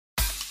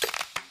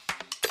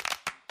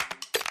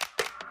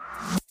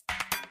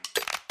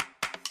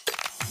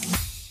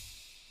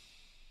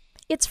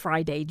It's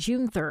Friday,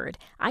 June 3rd.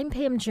 I'm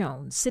Pam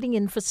Jones, sitting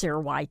in for Sarah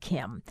Y.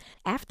 Kim.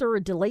 After a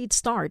delayed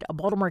start, a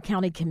Baltimore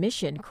County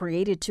Commission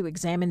created to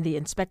examine the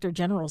Inspector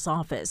General's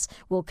office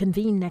will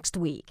convene next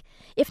week.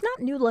 If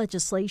not new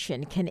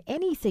legislation, can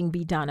anything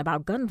be done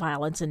about gun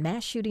violence and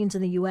mass shootings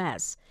in the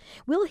U.S.?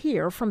 We'll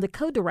hear from the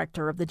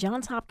co-director of the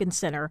Johns Hopkins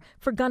Center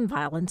for Gun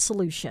Violence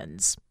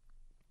Solutions.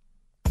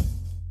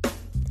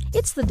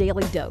 It's the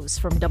Daily Dose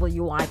from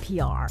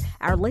WYPR,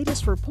 our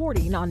latest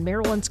reporting on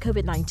Maryland's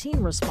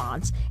COVID-19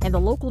 response and the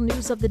local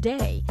news of the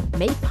day,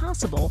 made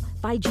possible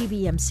by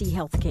GBMC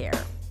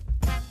Healthcare.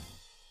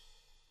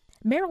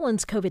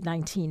 Maryland's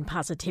COVID-19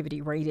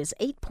 positivity rate is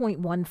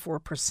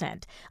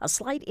 8.14%, a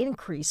slight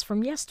increase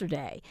from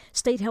yesterday.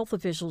 State health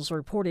officials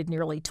reported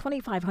nearly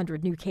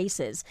 2,500 new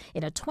cases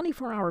in a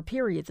 24-hour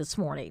period this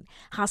morning.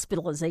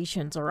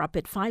 Hospitalizations are up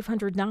at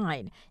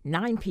 509.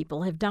 9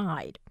 people have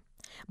died.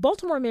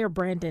 Baltimore Mayor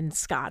Brandon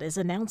Scott is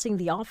announcing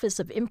the Office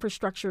of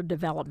Infrastructure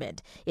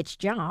Development. Its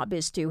job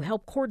is to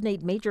help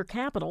coordinate major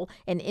capital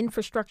and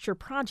infrastructure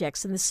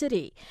projects in the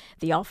city.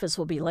 The office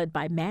will be led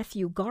by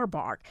Matthew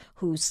Garbark,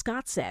 who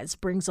Scott says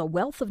brings a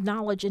wealth of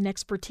knowledge and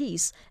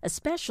expertise,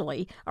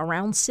 especially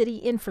around city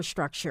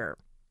infrastructure.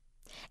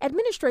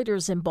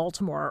 Administrators in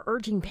Baltimore are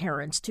urging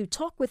parents to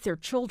talk with their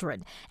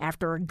children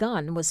after a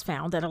gun was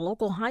found at a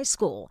local high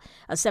school.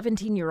 A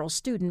 17-year-old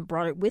student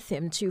brought it with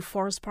him to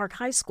Forest Park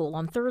High School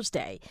on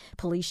Thursday.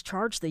 Police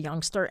charged the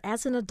youngster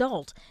as an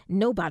adult.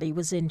 Nobody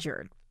was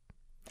injured.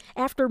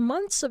 After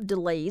months of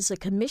delays, a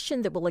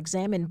commission that will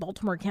examine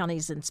Baltimore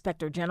County's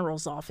Inspector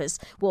General's office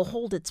will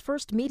hold its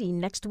first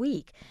meeting next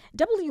week.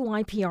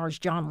 WYPR's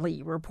John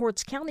Lee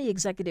reports County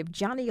Executive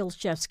Johnny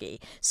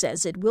Olszewski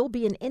says it will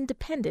be an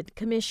independent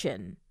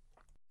commission.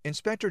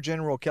 Inspector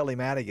General Kelly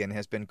Madigan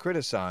has been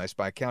criticized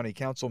by county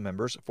council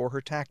members for her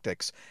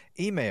tactics.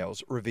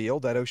 Emails reveal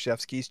that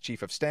Olszewski's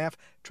chief of staff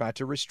tried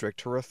to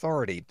restrict her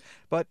authority.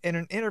 But in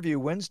an interview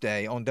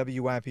Wednesday on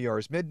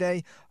WYPR's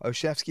Midday,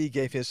 Olszewski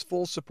gave his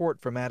full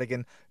support for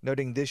Madigan,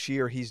 noting this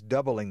year he's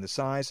doubling the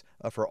size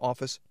of her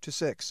office to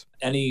 6.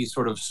 Any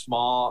sort of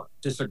small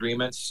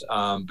disagreements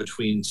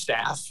between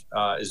staff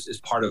is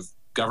part of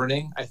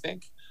governing, I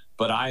think.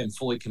 But I am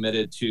fully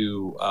committed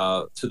to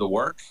the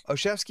work.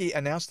 Olszewski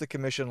announced the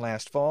commission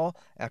last fall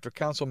after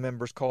council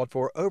members called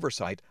for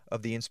oversight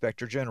of the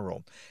Inspector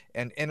General.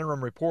 An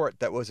interim report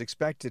that was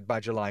expected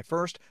by July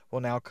 1st will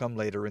now come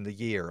later in the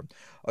year.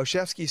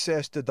 Olszewski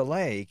says the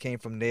delay came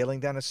from nailing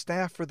down a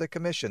staff for the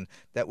commission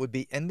that would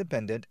be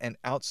independent and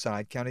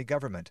outside county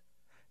government.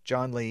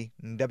 John Lee,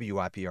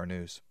 WYPR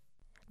News.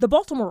 The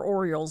Baltimore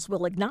Orioles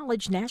will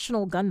acknowledge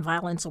National Gun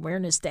Violence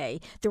Awareness Day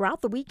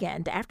throughout the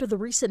weekend after the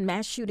recent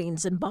mass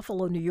shootings in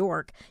Buffalo, New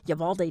York,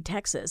 Uvalde,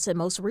 Texas, and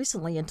most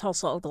recently in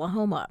Tulsa,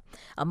 Oklahoma.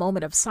 A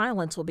moment of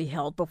silence will be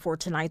held before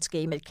tonight's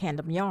game at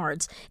Camden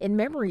Yards in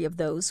memory of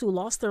those who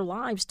lost their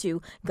lives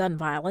to gun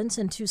violence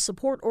and to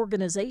support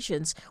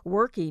organizations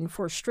working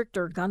for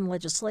stricter gun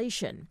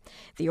legislation.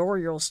 The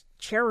Orioles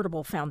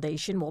Charitable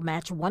Foundation will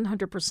match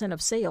 100%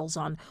 of sales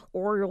on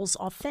Orioles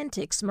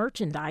Authentics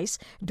merchandise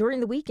during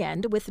the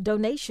weekend with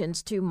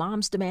donations to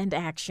Moms Demand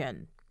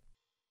Action.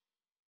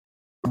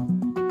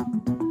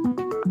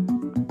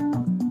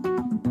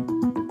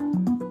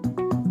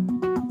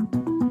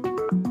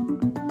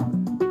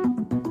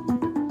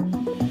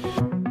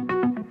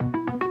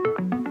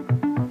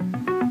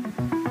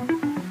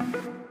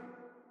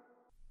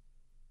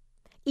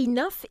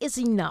 Enough is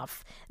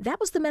enough. That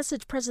was the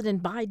message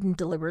President Biden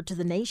delivered to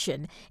the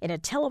nation in a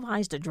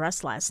televised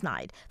address last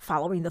night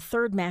following the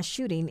third mass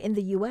shooting in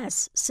the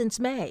U.S. since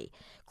May.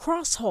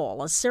 Cross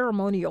Hall, a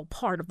ceremonial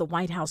part of the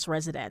White House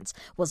residence,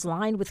 was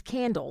lined with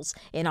candles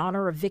in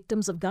honor of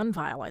victims of gun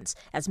violence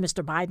as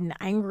Mr. Biden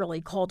angrily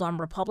called on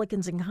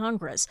Republicans in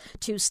Congress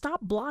to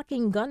stop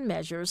blocking gun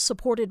measures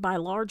supported by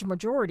large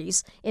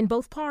majorities in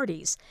both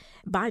parties.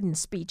 Biden's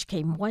speech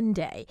came one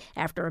day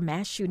after a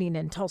mass shooting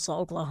in Tulsa,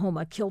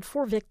 Oklahoma killed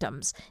 4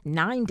 victims,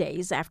 9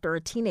 days after a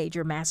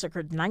teenager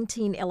massacred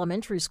 19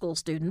 elementary school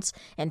students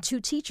and 2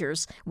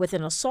 teachers with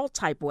an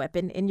assault-type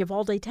weapon in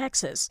Uvalde,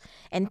 Texas,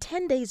 and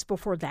 10 days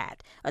before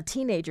that, a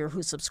teenager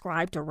who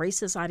subscribed to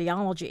racist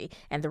ideology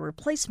and the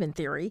replacement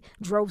theory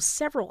drove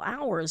several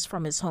hours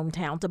from his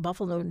hometown to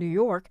Buffalo, New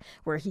York,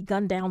 where he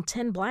gunned down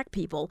 10 black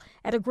people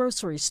at a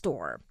grocery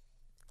store.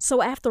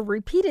 So after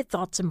repeated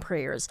thoughts and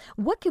prayers,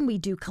 what can we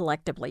do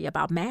collectively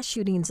about mass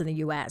shootings in the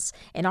U.S.,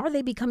 and are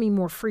they becoming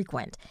more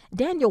frequent?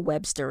 Daniel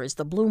Webster is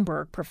the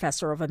Bloomberg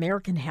Professor of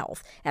American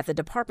Health at the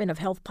Department of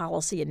Health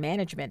Policy and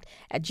Management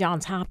at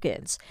Johns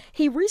Hopkins.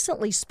 He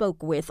recently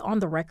spoke with On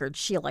the Record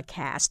Sheila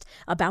Kast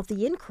about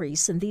the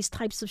increase in these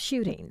types of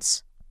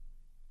shootings.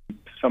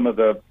 Some of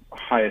the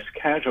highest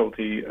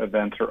casualty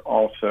events are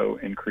also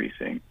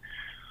increasing.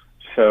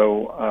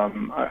 So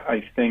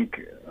I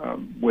think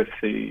with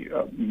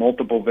the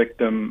multiple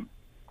victim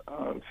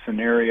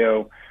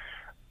scenario,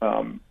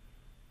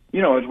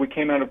 as we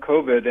came out of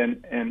COVID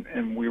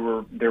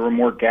and there were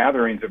more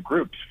gatherings of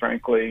groups,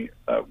 frankly,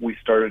 we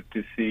started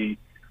to see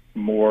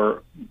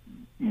more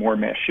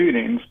mass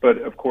shootings. But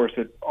of course,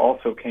 it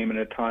also came at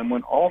a time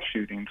when all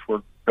shootings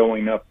were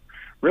going up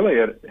really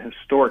at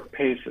historic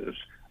paces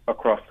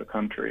across the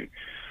country.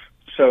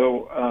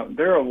 So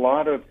there are a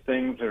lot of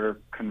things that are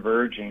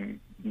converging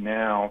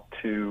now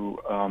to,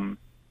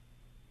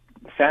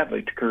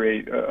 sadly, to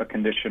create a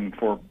condition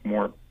for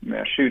more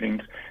mass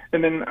shootings.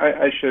 And then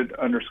I should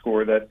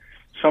underscore that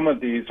some of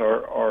these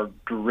are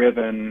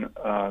driven,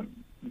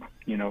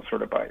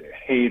 sort of by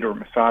hate or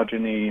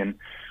misogyny and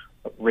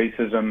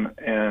racism,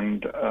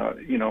 and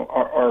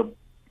our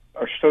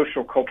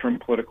social, cultural, and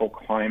political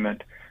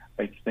climate,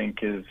 I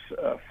think, is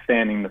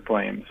fanning the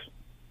flames.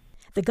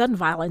 The Gun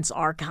Violence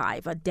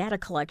Archive, a data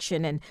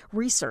collection and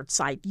research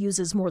site,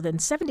 uses more than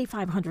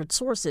 7,500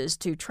 sources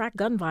to track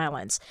gun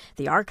violence.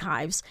 The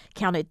archives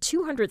counted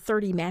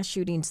 230 mass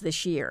shootings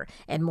this year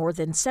and more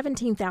than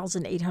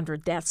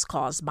 17,800 deaths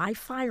caused by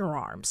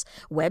firearms.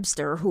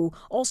 Webster, who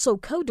also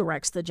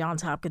co-directs the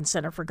Johns Hopkins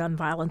Center for Gun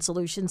Violence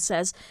Solutions,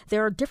 says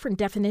there are different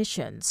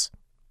definitions.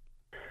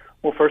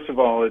 Well, first of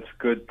all, it's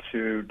good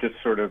to just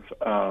sort of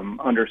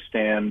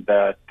understand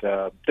that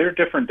there are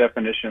different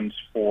definitions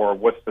for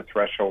what's the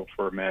threshold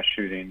for a mass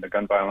shooting. The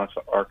Gun Violence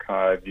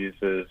Archive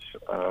uses,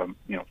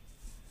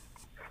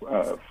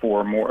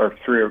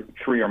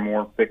 three or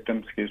more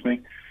victims,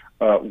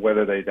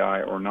 whether they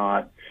die or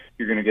not.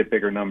 You're going to get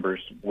bigger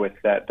numbers with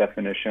that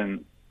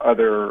definition.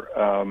 Other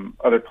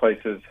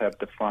places have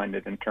defined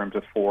it in terms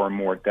of 4 or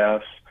more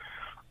deaths,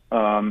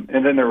 and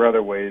then there are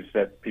other ways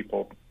that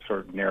people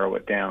sort of narrow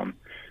it down.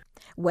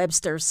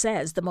 Webster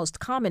says the most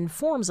common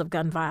forms of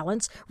gun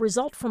violence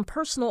result from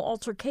personal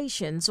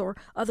altercations or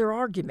other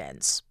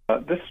arguments.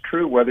 This is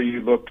true whether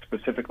you look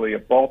specifically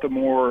at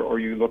Baltimore or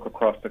you look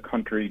across the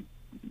country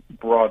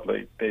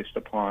broadly based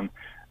upon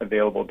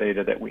available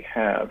data that we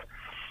have.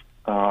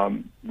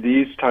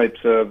 These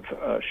types of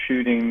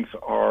shootings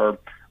are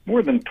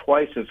more than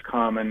twice as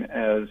common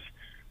as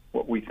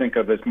what we think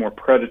of as more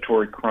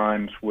predatory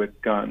crimes with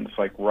guns,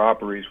 like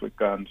robberies with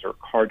guns or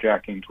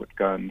carjackings with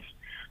guns.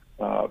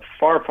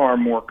 Far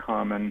more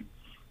common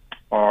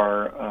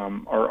are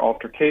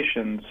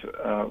altercations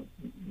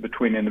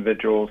between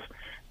individuals,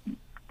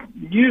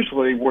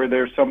 usually where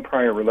there's some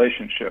prior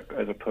relationship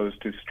as opposed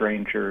to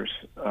strangers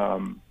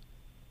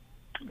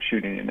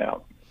shooting it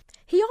out.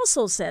 He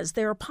also says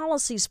there are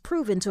policies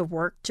proven to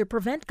work to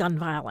prevent gun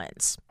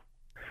violence.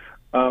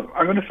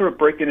 I'm going to sort of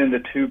break it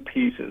into 2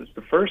 pieces.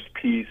 The first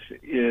piece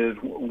is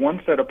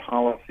one set of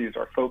policies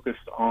are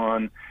focused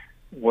on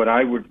what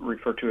I would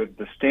refer to as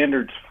the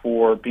standards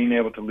for being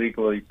able to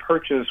legally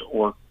purchase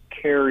or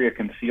carry a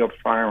concealed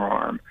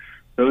firearm.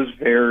 Those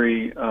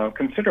vary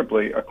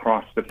considerably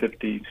across the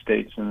 50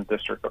 states in the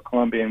District of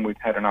Columbia, and we've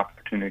had an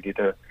opportunity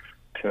to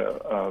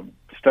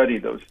study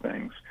those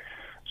things.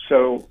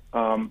 So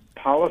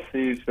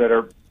policies that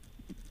are,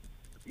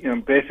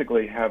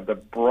 basically have the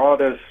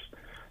broadest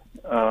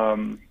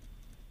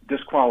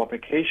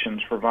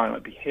disqualifications for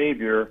violent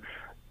behavior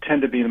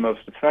tend to be the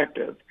most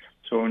effective.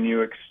 So when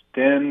you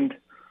extend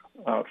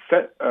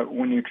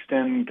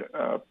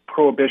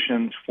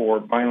prohibitions for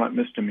violent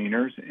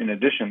misdemeanors in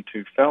addition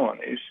to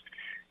felonies,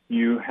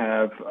 you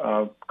have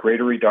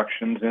greater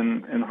reductions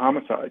in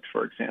homicides,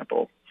 for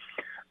example.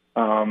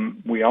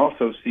 We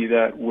also see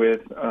that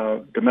with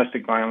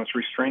domestic violence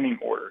restraining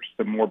orders.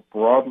 The more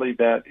broadly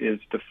that is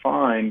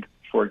defined,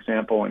 for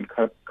example, in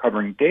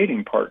covering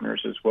dating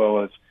partners as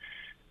well as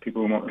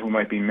people who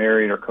might be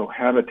married or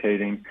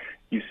cohabitating,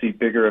 you see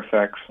bigger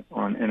effects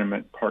on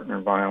intimate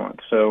partner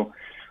violence. So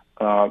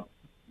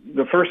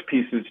the first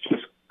piece is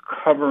just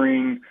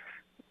covering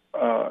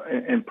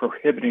and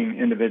prohibiting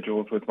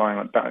individuals with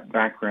violent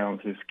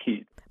backgrounds is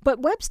key. But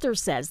Webster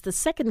says the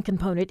second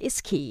component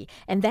is key,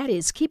 and that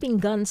is keeping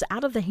guns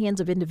out of the hands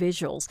of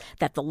individuals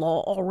that the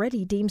law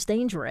already deems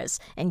dangerous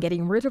and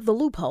getting rid of the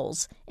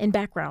loopholes in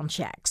background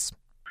checks.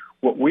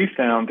 What we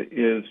found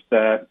is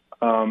that,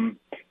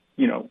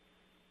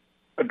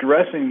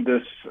 addressing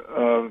this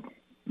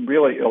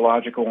really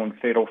illogical and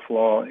fatal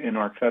flaw in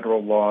our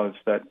federal laws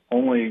that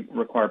only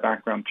require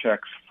background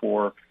checks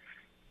for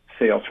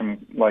sales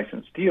from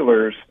licensed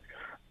dealers,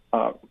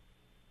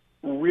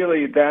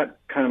 really that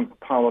kind of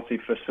policy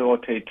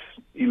facilitates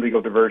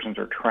illegal diversions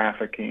or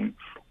trafficking.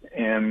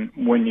 And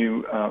when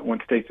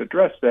states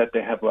address that,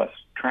 they have less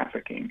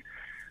trafficking.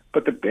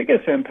 But the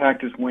biggest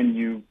impact is when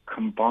you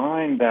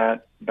combine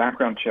that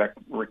background check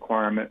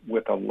requirement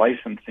with a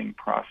licensing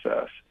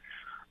process.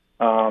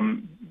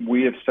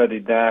 We have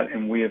studied that,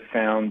 and we have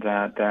found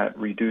that that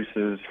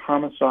reduces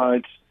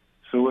homicides,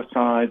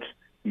 suicides,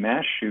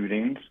 mass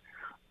shootings,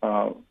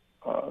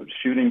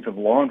 shootings of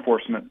law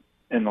enforcement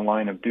in the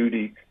line of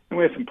duty, and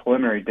we have some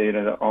preliminary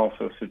data that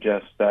also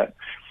suggests that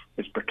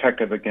it's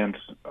protective against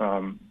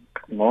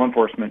law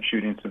enforcement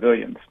shooting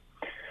civilians.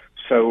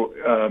 So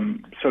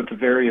it's a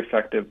very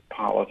effective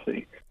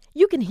policy.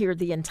 You can hear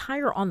the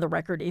entire On the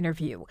Record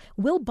interview.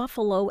 Will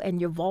Buffalo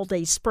and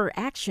Uvalde spur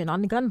action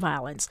on gun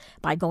violence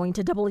by going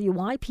to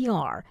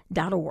WYPR.org.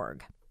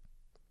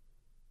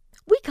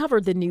 We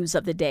covered the news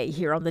of the day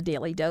here on the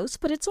Daily Dose,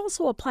 but it's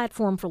also a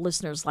platform for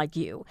listeners like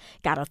you.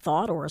 Got a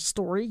thought or a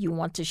story you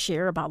want to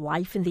share about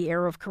life in the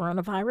era of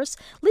coronavirus?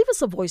 Leave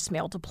us a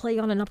voicemail to play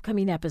on an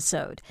upcoming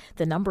episode.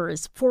 The number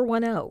is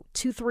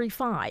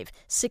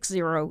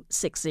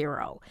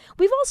 410-235-6060.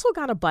 We've also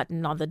got a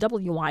button on the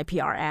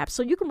WYPR app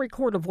so you can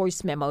record a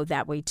voice memo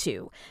that way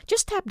too.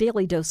 Just tap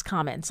Daily Dose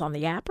Comments on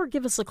the app or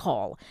give us a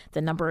call.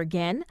 The number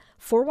again,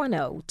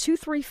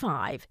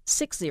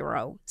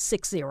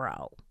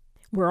 410-235-6060.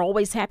 We're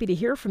always happy to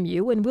hear from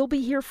you, and we'll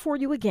be here for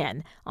you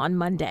again on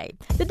Monday.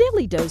 The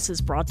Daily Dose is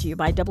brought to you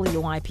by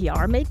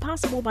WYPR, made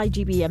possible by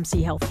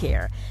GBMC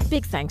Healthcare.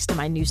 Big thanks to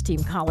my news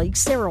team colleagues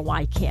Sarah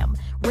Y. Kim,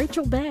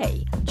 Rachel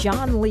Bay,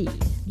 John Lee,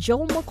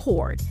 Joel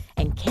McCord,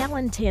 and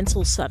Callan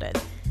Tansel Sutton.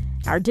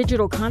 Our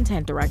digital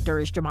content director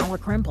is Jamala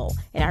Krempel,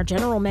 and our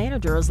general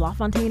manager is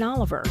LaFontaine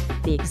Oliver.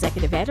 The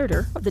executive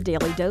editor of The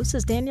Daily Dose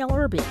is Danielle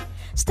Irby.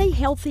 Stay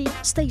healthy,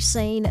 stay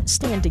sane,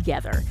 stand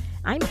together.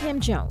 I'm Pam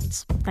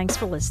Jones. Thanks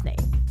for listening.